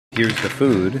Here's the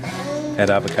food at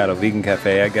Avocado Vegan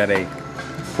Cafe. I got a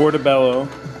portobello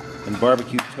and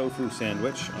barbecue tofu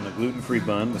sandwich on a gluten-free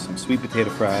bun with some sweet potato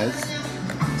fries,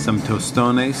 some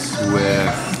tostones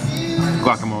with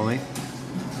guacamole,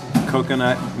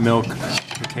 coconut milk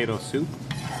potato soup.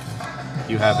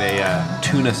 You have a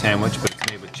tuna sandwich, but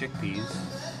it's made with chickpeas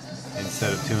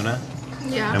instead of tuna.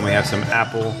 Yeah. And we have some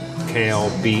apple,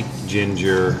 kale, beet,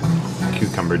 ginger,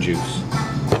 cucumber juice.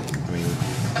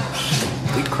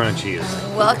 Crunchy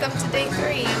is. Welcome to day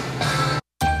 3.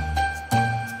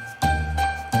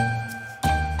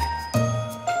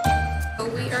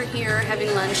 We are here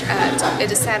having lunch at, it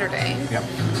is Saturday. Yep.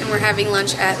 And we're having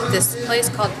lunch at this place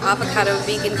called Avocado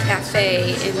Vegan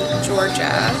Cafe in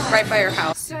Georgia, right by our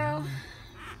house. So,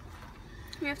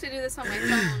 we have to do this on my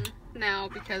phone now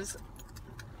because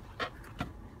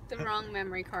the wrong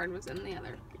memory card was in the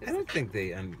other. I don't think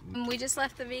they... We just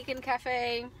left the vegan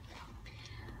cafe.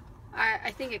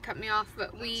 I think it cut me off,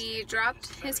 but we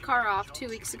dropped his car off 2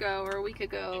 weeks ago or a week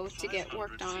ago to get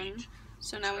worked on.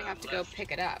 So now we have to go pick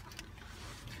it up.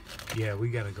 Yeah, we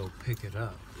gotta go pick it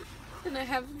up. And I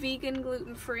have vegan,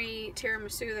 gluten-free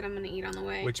tiramisu that I'm going to eat on the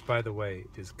way. Which, by the way,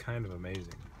 is kind of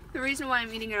amazing. The reason why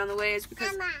I'm eating it on the way is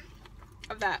because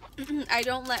of that. I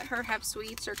don't let her have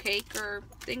sweets or cake or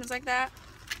things like that.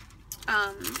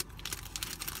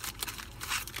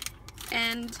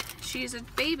 And she's a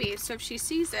baby, so if she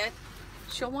sees it,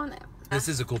 she'll want it. This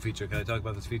is a cool feature. Can I talk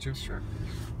about this feature? Sure.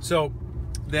 So,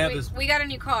 they have this... We got a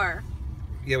new car.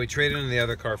 Yeah, we traded in the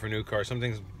other car for a new car.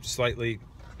 Something's slightly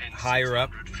higher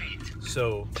up,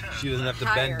 so she doesn't have to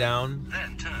bend down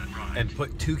and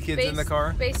put 2 kids in the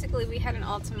car. Basically, we had an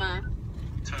Altima.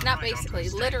 Not basically,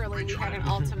 literally, we had an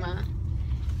Altima.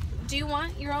 Do you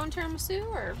want your own tiramisu,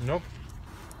 or? Nope.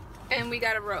 And we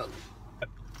got a Rogue.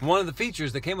 One of the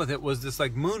features that came with it was this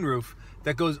like moonroof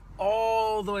that goes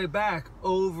all the way back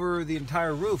over the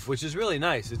entire roof, which is really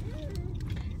nice.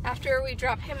 After we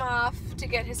drop him off to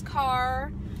get his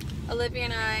car, Olivia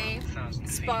and I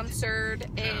sponsored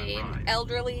an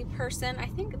elderly person. I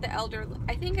think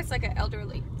it's like an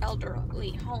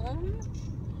elderly home.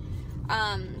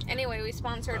 Anyway, we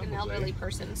sponsored an elderly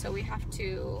person, so we want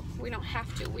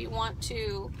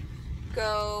to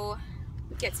go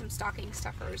get some stocking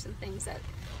stuffers and things that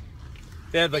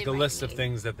they had like a list of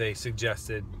things that they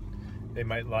suggested they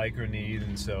might like or need,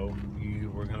 and so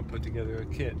we're going to put together a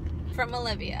kit from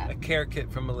Olivia, a care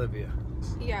kit from Olivia.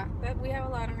 Yeah, we have a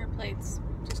lot on our plates.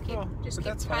 Just keep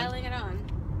piling it on.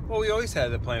 Well, we always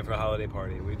had a plan for a holiday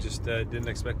party. We just didn't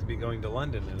expect to be going to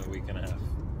London in a week and a half.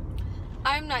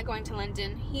 I'm not going to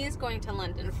London. He is going to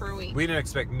London for a week. We didn't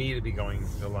expect me to be going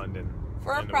to London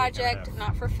for a project,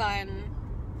 not for fun.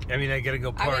 I mean, I gotta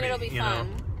go party. I mean, it'll be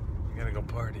fun. I gotta go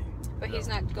party. But he's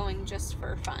not going just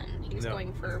for fun. He's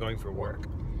going for work.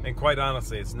 And quite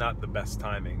honestly, it's not the best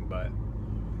timing, but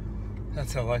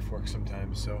that's how life works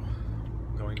sometimes. So,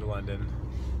 going to London.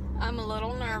 I'm a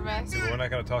little nervous. So we're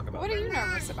not gonna talk about that. What are you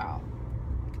nervous about?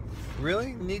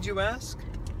 Really? Need you ask?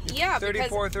 Yeah,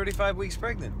 34, 35 weeks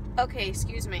pregnant. Okay,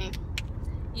 excuse me.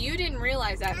 You didn't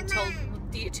realize that until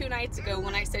 2 nights ago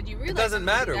when I said you realized. It doesn't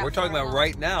matter. We're talking about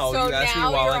right now. So you asked me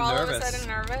now while you're I'm all nervous. of a sudden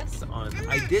nervous?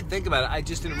 I did think about it. I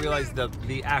just didn't realize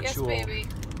the actual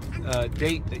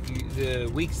date that the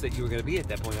weeks that you were going to be at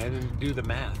that point. I didn't do the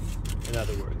math. In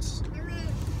other words.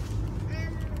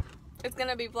 It's going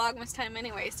to be Vlogmas time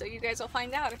anyway, so you guys will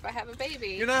find out if I have a baby.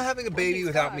 You're not having a baby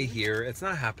without me here. It's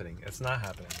not happening. It's not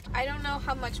happening. I don't know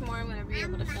how much more I'm going to be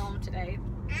able to film today.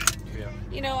 Yeah.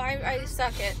 You know, I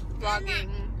suck at vlogging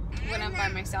when I'm by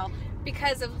myself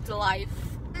because of the life.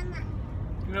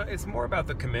 You know, it's more about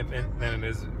the commitment than it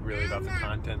is really about the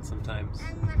content sometimes.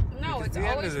 No, it's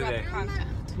always about the content.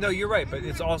 No, you're right, but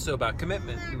it's also about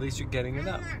commitment. At least you're getting it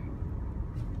up.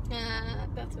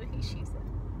 That's what she said.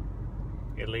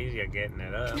 At least you're getting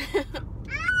it up.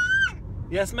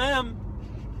 Yes, ma'am.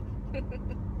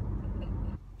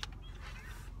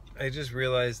 I just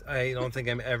realized I don't think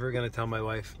I'm ever going to tell my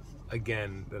wife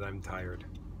again that I'm tired.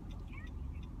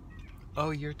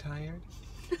 Oh, you're tired?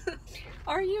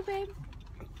 Are you, babe?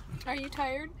 Are you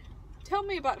tired? Tell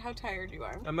me about how tired you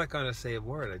are. I'm not going to say a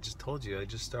word. I just told you. I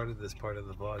just started this part of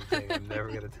the vlog thing. I'm never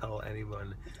going to tell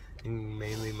anyone,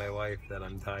 mainly my wife, that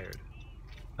I'm tired.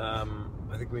 I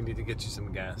think we need to get you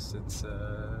some gas. It's,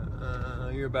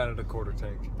 you're about at a quarter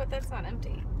tank. But that's not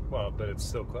empty. Well, but it's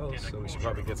still close, so we should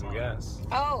probably get some gas.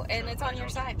 Oh, and it's on your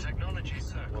side.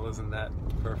 Well, isn't that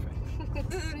perfect?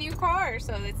 This is a new car,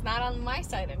 so it's not on my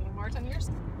side anymore. It's on your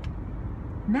side.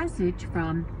 Message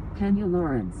from Kenya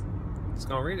Lawrence. It's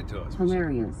gonna read it to us.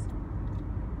 Hilarious.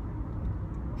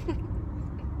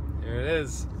 Here it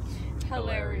is.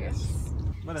 Hilarious.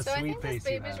 What a So I sweet think this face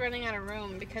you baby's have. running out of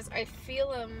room because I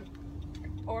feel him,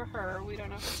 or her, we don't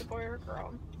know if it's a boy or a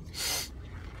girl,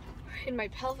 in my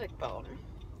pelvic bone.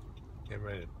 Get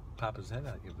ready to pop his head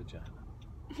out your vagina.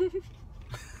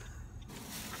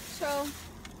 So,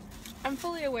 I'm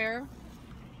fully aware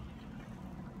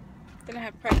that I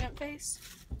have pregnant face.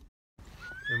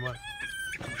 And what?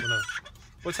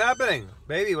 What's happening?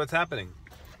 Baby, what's happening?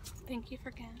 Thank you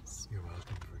for gas. You're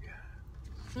welcome for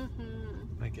gas.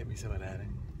 Mm-hmm. Might get me some of that, eh?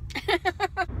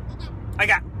 I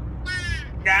got.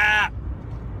 Ah!